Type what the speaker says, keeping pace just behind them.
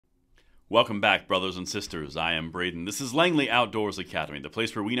Welcome back, brothers and sisters. I am Braden. This is Langley Outdoors Academy, the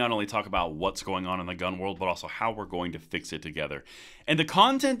place where we not only talk about what's going on in the gun world, but also how we're going to fix it together. And the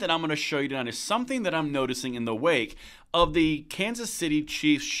content that I'm going to show you tonight is something that I'm noticing in the wake of the Kansas City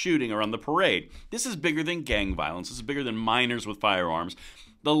Chiefs shooting around the parade. This is bigger than gang violence. This is bigger than minors with firearms.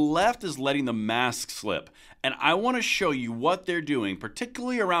 The left is letting the mask slip, and I want to show you what they're doing,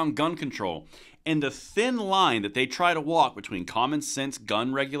 particularly around gun control, and the thin line that they try to walk between common sense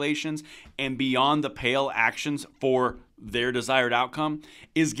gun regulations and beyond the pale actions for their desired outcome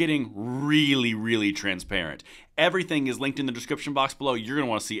is getting really, really transparent. Everything is linked in the description box below. You're going to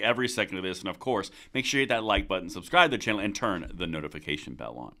want to see every second of this, and of course, make sure you hit that like button, subscribe to the channel, and turn the notification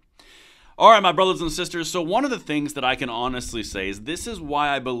bell on. All right, my brothers and sisters, so one of the things that I can honestly say is this is why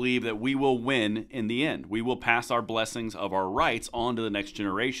I believe that we will win in the end. We will pass our blessings of our rights on to the next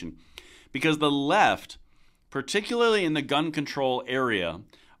generation. Because the left, particularly in the gun control area,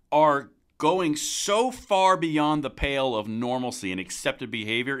 are going so far beyond the pale of normalcy and accepted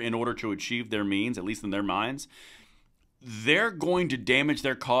behavior in order to achieve their means, at least in their minds. They're going to damage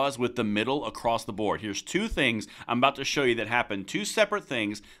their cause with the middle across the board. Here's two things I'm about to show you that happen, two separate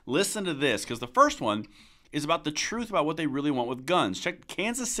things. Listen to this, because the first one is about the truth about what they really want with guns. Check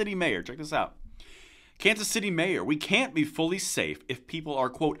Kansas City mayor. Check this out. Kansas City mayor, we can't be fully safe if people are,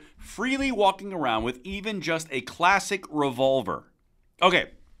 quote, freely walking around with even just a classic revolver.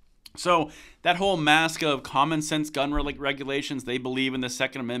 Okay, so that whole mask of common sense gun regulations, they believe in the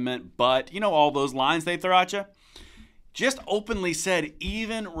Second Amendment, but you know all those lines they throw at you? Just openly said,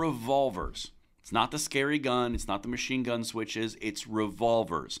 even revolvers. It's not the scary gun, it's not the machine gun switches, it's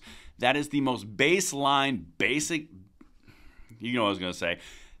revolvers. That is the most baseline, basic, you know what I was going to say.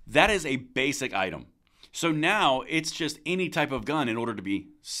 That is a basic item. So now it's just any type of gun in order to be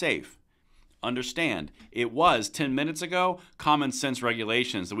safe. Understand, it was 10 minutes ago, common sense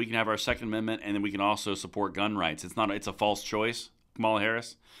regulations that we can have our Second Amendment and then we can also support gun rights. It's a false choice, Kamala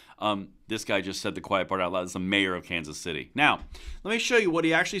Harris. This guy just said the quiet part out loud. It's the mayor of Kansas City. Now, let me show you what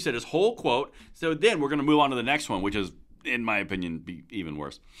he actually said, his whole quote. So then we're going to move on to the next one, which is, in my opinion, be even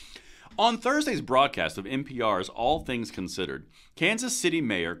worse. On Thursday's broadcast of NPR's All Things Considered, Kansas City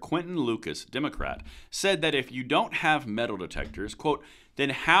Mayor Quentin Lucas, Democrat, said that if you don't have metal detectors, quote, then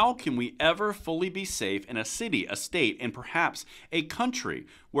how can we ever fully be safe in a city, a state, and perhaps a country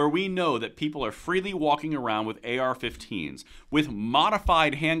where we know that people are freely walking around with AR-15s, with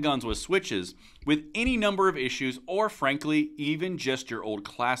modified handguns with switches, with any number of issues, or frankly, even just your old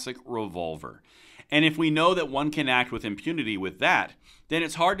classic revolver. And if we know that one can act with impunity with that, then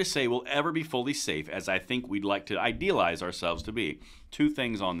it's hard to say we'll ever be fully safe, as I think we'd like to idealize ourselves to be. Two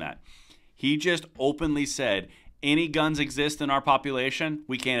things on that. He just openly said, any guns exist in our population,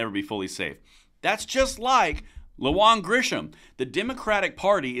 we can't ever be fully safe. That's just like Lawan Grisham. The Democratic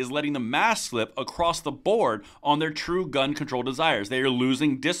Party is letting the mask slip across the board on their true gun control desires. They are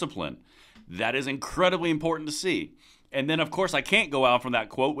losing discipline. That is incredibly important to see. And then, of course, I can't go out from that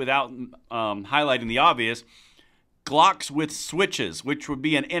quote without highlighting the obvious. Glocks with switches, which would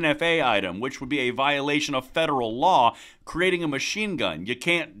be an NFA item, which would be a violation of federal law, creating a machine gun. You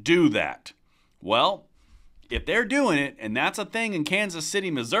can't do that. Well, if they're doing it, and that's a thing in Kansas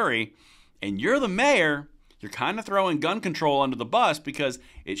City, Missouri, and you're the mayor, you're kind of throwing gun control under the bus because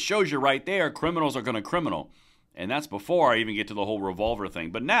it shows you right there criminals are going to criminal. And that's before I even get to the whole revolver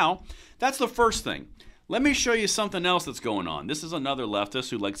thing. But now, that's the first thing. Let me show you something else that's going on. This is another leftist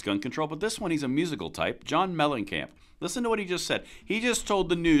who likes gun control, but this one, he's a musical type, John Mellencamp. Listen to what he just said. He just told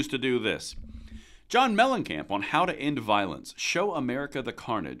the news to do this. John Mellencamp on how to end violence. Show America the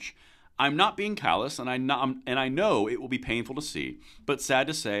carnage. I'm not being callous, and I know it will be painful to see, but sad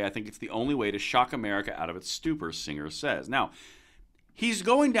to say, I think it's the only way to shock America out of its stupor, Singer says. Now, he's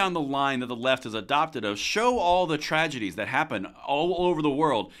going down the line that the left has adopted of show all the tragedies that happen all over the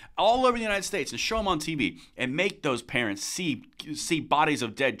world, all over the United States, and show them on TV and make those parents see bodies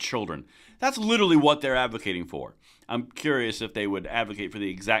of dead children. That's literally what they're advocating for. I'm curious if they would advocate for the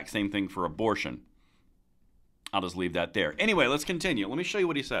exact same thing for abortion. I'll just leave that there. Anyway, let's continue. Let me show you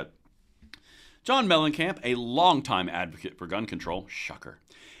what he said. John Mellencamp, a longtime advocate for gun control, shocker,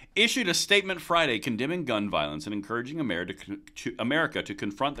 issued a statement Friday condemning gun violence and encouraging America to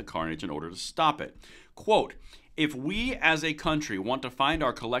confront the carnage in order to stop it. Quote, if we as a country want to find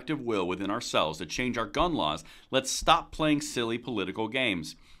our collective will within ourselves to change our gun laws, let's stop playing silly political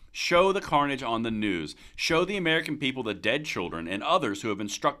games. Show the carnage on the news. Show the American people the dead children and others who have been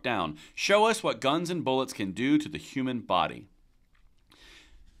struck down. Show us what guns and bullets can do to the human body.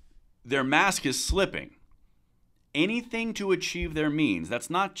 Their mask is slipping. Anything to achieve their means.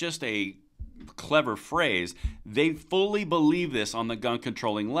 That's not just a clever phrase. They fully believe this on the gun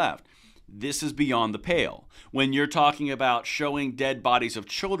controlling left. This is beyond the pale. When you're talking about showing dead bodies of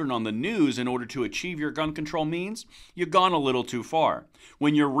children on the news in order to achieve your gun control means, you've gone a little too far.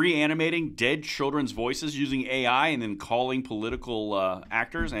 When you're reanimating dead children's voices using AI and then calling political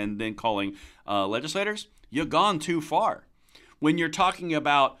actors and then calling legislators, you've gone too far. When you're talking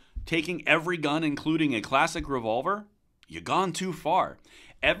about taking every gun, including a classic revolver, you've gone too far.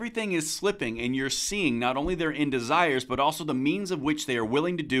 Everything is slipping, and you're seeing not only their end desires, but also the means of which they are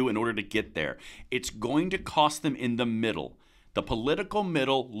willing to do in order to get there. It's going to cost them in the middle. The political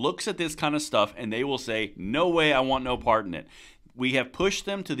middle looks at this kind of stuff, and they will say, no way, I want no part in it. We have pushed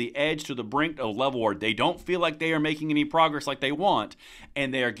them to the edge, to the brink of a level where they don't feel like they are making any progress like they want,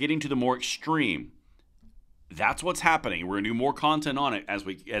 and they are getting to the more extreme. That's what's happening. We're going to do more content on it as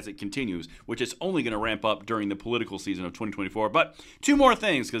it continues, which is only going to ramp up during the political season of 2024. But two more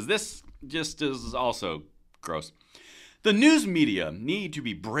things, because this just is also gross. The news media need to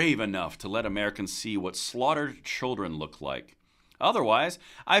be brave enough to let Americans see what slaughtered children look like. Otherwise,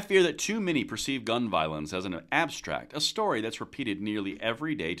 I fear that too many perceive gun violence as an abstract, a story that's repeated nearly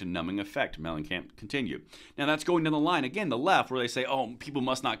every day to numbing effect, Mellencamp continued. Now that's going down the line, again, the left, where they say, oh, people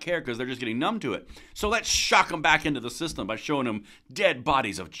must not care because they're just getting numb to it. So let's shock them back into the system by showing them dead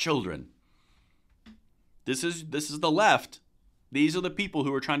bodies of children. This is the left. These are the people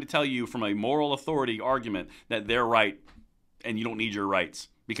who are trying to tell you from a moral authority argument that they're right and you don't need your rights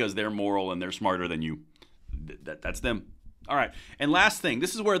because they're moral and they're smarter than you. That's them. All right, and last thing,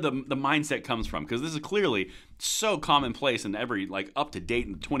 this is where the mindset comes from, because this is clearly so commonplace and up to date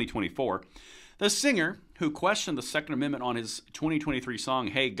in 2024. The singer, who questioned the Second Amendment on his 2023 song,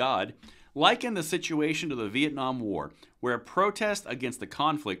 Hey God, likened the situation to the Vietnam War, where protest against the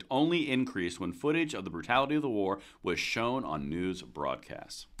conflict only increased when footage of the brutality of the war was shown on news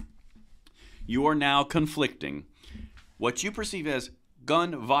broadcasts. You are now conflicting what you perceive as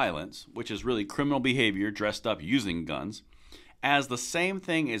gun violence, which is really criminal behavior dressed up using guns, as the same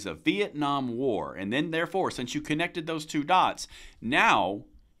thing as a Vietnam War. And then, therefore, since you connected those two dots, now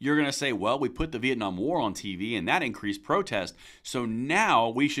you're going to say, well, we put the Vietnam War on TV and that increased protest, so now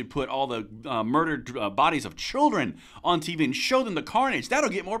we should put all the murdered bodies of children on TV and show them the carnage.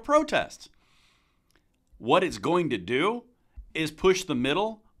 That'll get more protests. What it's going to do is push the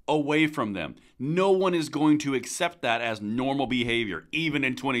middle away from them. No one is going to accept that as normal behavior, even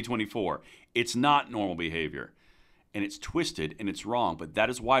in 2024. It's not normal behavior. And it's twisted and it's wrong, but that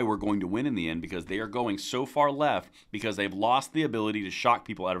is why we're going to win in the end, because they are going so far left because they've lost the ability to shock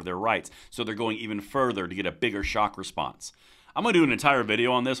people out of their rights. So they're going even further to get a bigger shock response. I'm going to do an entire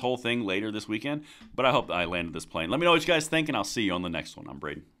video on this whole thing later this weekend, but I hope I landed this plane. Let me know what you guys think, and I'll see you on the next one. I'm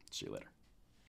Braden. See you later.